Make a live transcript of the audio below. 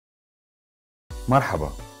مرحبا،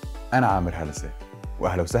 أنا عامر هلسة،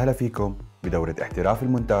 وأهلا وسهلا فيكم بدورة احتراف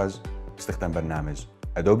المونتاج باستخدام برنامج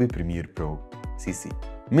Adobe Premiere Pro CC.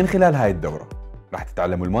 من خلال هاي الدورة رح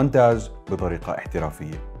تتعلموا المونتاج بطريقة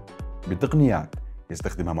احترافية بتقنيات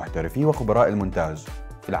يستخدمها محترفي وخبراء المونتاج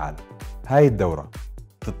في العالم. هاي الدورة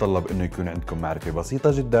تتطلب إنه يكون عندكم معرفة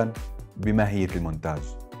بسيطة جدا بماهية المونتاج.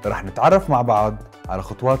 رح نتعرف مع بعض على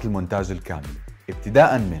خطوات المونتاج الكاملة،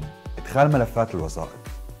 ابتداء من ادخال ملفات الوسائط،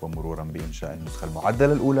 ومرورا بانشاء النسخة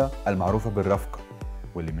المعدلة الأولى المعروفة بالرفقة،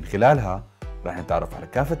 واللي من خلالها رح نتعرف على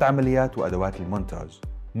كافة عمليات وأدوات المونتاج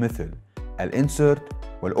مثل الانسرت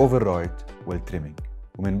والأوفررايت والتريمينج.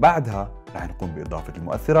 ومن بعدها رح نقوم بإضافة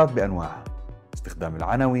المؤثرات بأنواعها، استخدام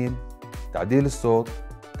العناوين، تعديل الصوت،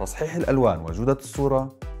 تصحيح الألوان وجودة الصورة،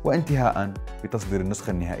 وانتهاء بتصدير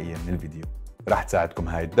النسخة النهائية من الفيديو. رح تساعدكم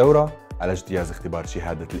هاي الدورة على اجتياز اختبار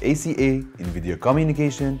شهادة ACA in Video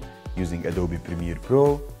Communication using Adobe Premiere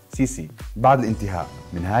Pro CC. بعد الانتهاء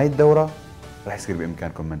من هاي الدورة رح يصير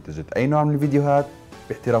بإمكانكم منتجة أي نوع من الفيديوهات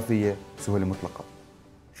باحترافية بسهولة مطلقة.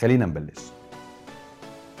 خلينا نبلش.